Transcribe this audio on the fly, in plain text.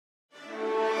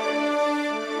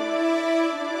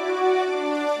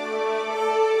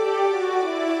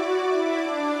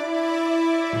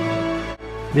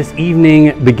This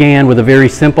evening began with a very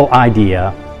simple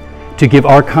idea to give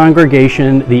our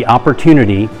congregation the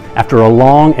opportunity, after a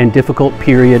long and difficult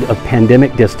period of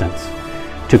pandemic distance,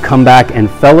 to come back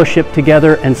and fellowship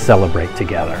together and celebrate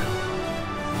together.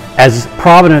 As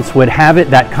Providence would have it,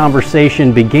 that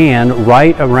conversation began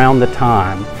right around the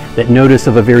time that notice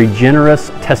of a very generous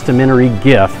testamentary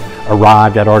gift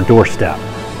arrived at our doorstep.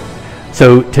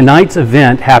 So tonight's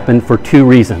event happened for two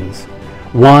reasons.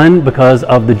 One, because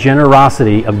of the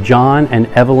generosity of John and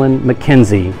Evelyn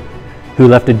Mackenzie, who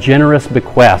left a generous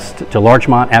bequest to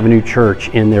Larchmont Avenue Church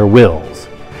in their wills.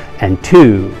 And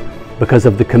two, because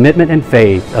of the commitment and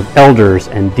faith of elders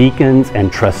and deacons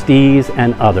and trustees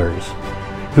and others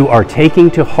who are taking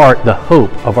to heart the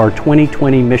hope of our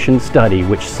 2020 mission study,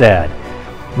 which said,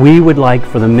 we would like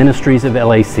for the ministries of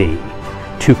LAC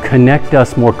to connect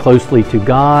us more closely to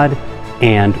God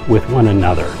and with one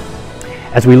another.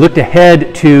 As we looked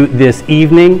ahead to this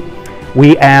evening,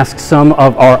 we asked some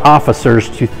of our officers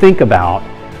to think about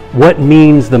what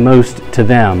means the most to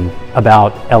them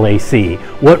about LAC,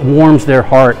 what warms their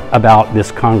heart about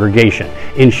this congregation.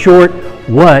 In short,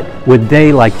 what would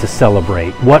they like to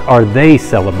celebrate? What are they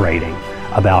celebrating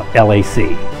about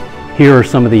LAC? Here are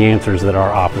some of the answers that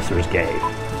our officers gave.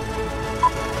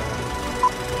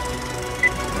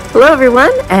 Hello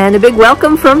everyone, and a big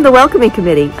welcome from the Welcoming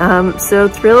Committee. So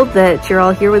thrilled that you're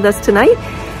all here with us tonight.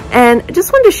 And I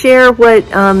just wanted to share what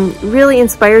really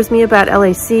inspires me about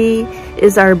LAC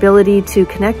is our ability to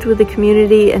connect with the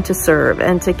community and to serve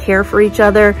and to care for each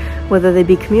other, whether they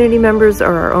be community members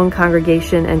or our own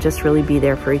congregation, and just really be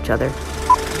there for each other.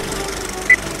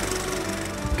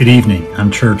 Good evening. I'm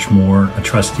Church Moore, a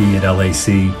trustee at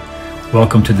LAC.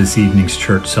 Welcome to this evening's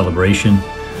church celebration.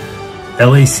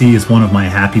 LAC is one of my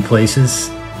happy places.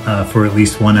 For at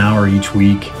least 1 hour each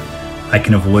week, I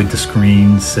can avoid the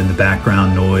screens and the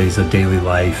background noise of daily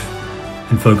life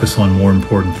and focus on more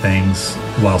important things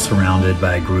while surrounded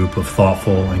by a group of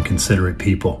thoughtful and considerate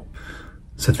people.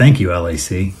 So thank you,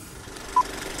 LAC.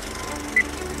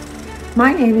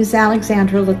 My name is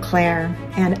Alexandra LeClaire,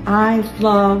 and I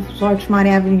love Larchmont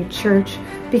Avenue Church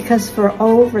because for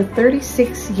over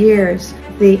 36 years,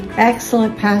 the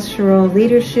excellent pastoral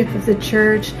leadership of the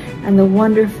church and the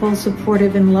wonderful,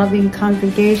 supportive, and loving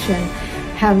congregation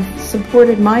have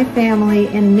supported my family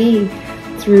and me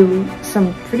through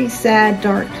some pretty sad,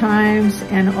 dark times,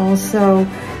 and also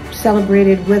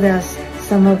celebrated with us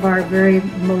some of our very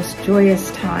most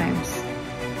joyous times.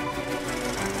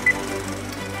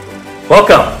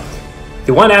 Welcome.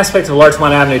 The one aspect of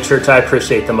Larchmont Avenue Church I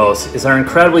appreciate the most is our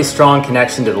incredibly strong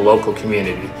connection to the local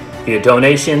community via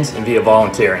donations and via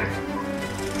volunteering.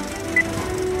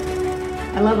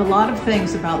 I love a lot of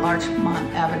things about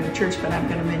Larchmont Avenue Church, but I'm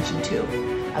going to mention two.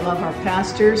 I love our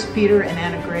pastors, Peter and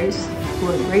Anna Grace,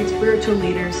 who are great spiritual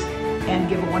leaders and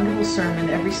give a wonderful sermon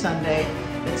every Sunday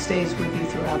that stays with you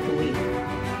throughout the week.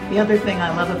 The other thing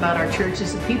I love about our church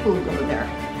is the people who go there.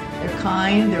 They're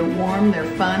kind, they're warm,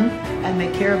 they're fun, and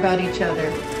they care about each other.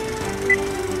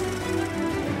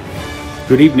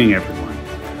 Good evening, everyone.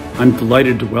 I'm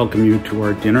delighted to welcome you to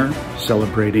our dinner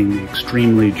celebrating the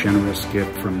extremely generous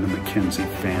gift from the Mackenzie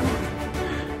family.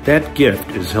 That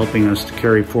gift is helping us to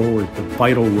carry forward the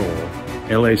vital role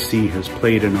LAC has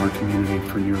played in our community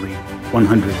for nearly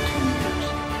 110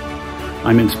 years.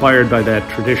 I'm inspired by that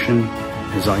tradition,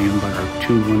 as I am by our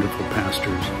two wonderful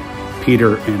pastors,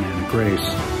 Peter and Anna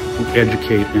Grace, who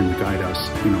educate and guide us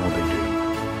in all they do.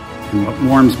 And what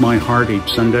warms my heart each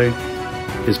Sunday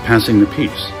is passing the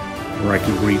peace, where I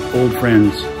can greet old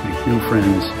friends, make new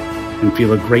friends, and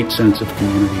feel a great sense of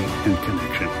community and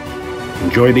connection.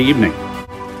 Enjoy the evening.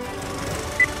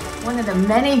 One of the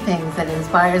many things that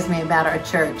inspires me about our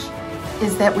church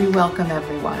is that we welcome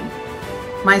everyone.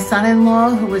 My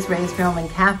son-in-law, who was raised Roman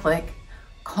Catholic,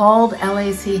 called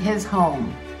LAC his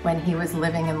home when he was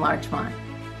living in Larchmont.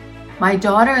 My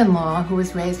daughter-in-law, who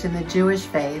was raised in the Jewish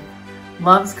faith,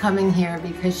 loves coming here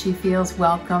because she feels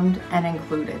welcomed and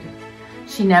included.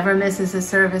 She never misses a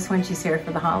service when she's here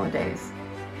for the holidays.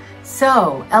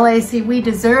 So, LAC, we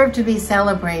deserve to be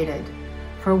celebrated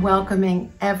for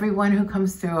welcoming everyone who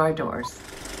comes through our doors.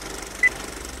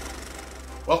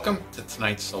 Welcome to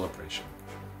tonight's celebration.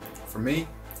 For me,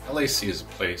 LAC is a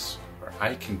place where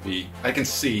I can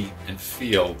see and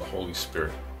feel the Holy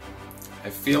Spirit. I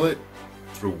feel it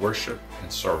through worship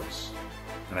and service,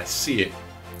 and I see it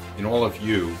in all of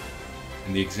you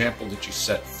and the example that you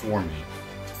set for me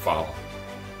to follow.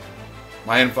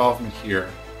 My involvement here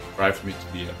drives me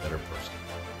to be a better person.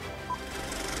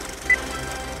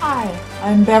 Hi,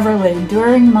 I'm Beverly.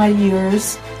 During my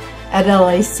years at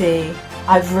LAC,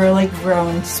 I've really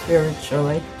grown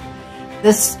spiritually.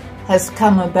 This has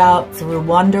come about through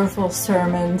wonderful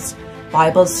sermons,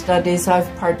 Bible studies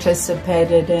I've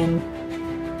participated in,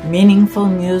 meaningful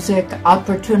music,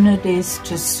 opportunities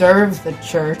to serve the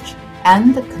church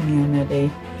and the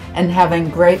community, and having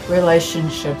great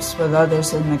relationships with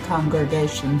others in the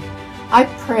congregation. I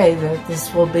pray that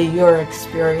this will be your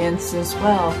experience as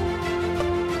well.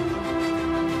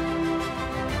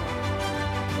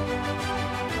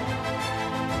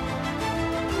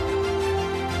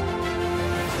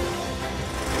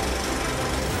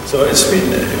 So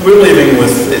we're leaving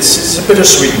with, it's a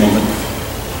bittersweet moment.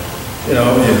 You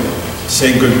know, you're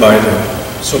saying goodbye to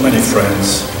so many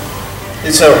friends.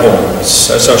 It's our home,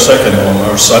 it's our second home.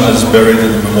 Our son is buried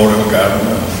in the memorial garden,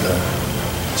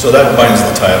 and so that binds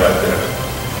the tie right there.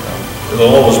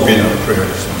 It'll always be in our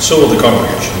prayers, and so will the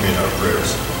congregation be in our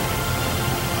prayers.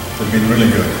 They've been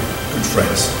really good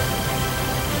friends.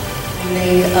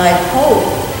 I hope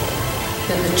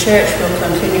that the church will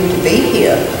continue to be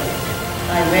here.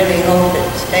 I really hope it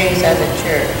stays as a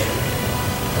church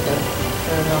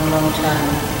for a long, long time.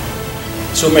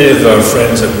 So many of our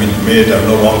friends that we made are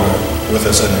no longer with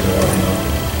us anymore, you know.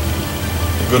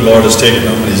 The good Lord has taken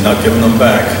them, and He's not given them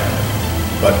back,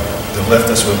 but they've left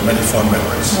us with many fond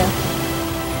memories. Yeah.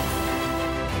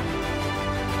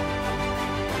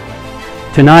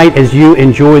 Tonight, as you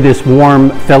enjoy this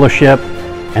warm fellowship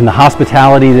and the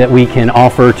hospitality that we can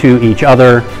offer to each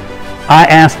other, I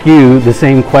ask you the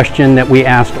same question that we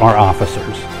asked our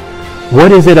officers.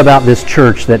 What is it about this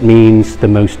church that means the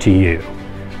most to you?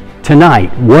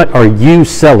 Tonight, what are you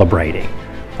celebrating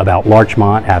about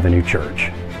Larchmont Avenue Church?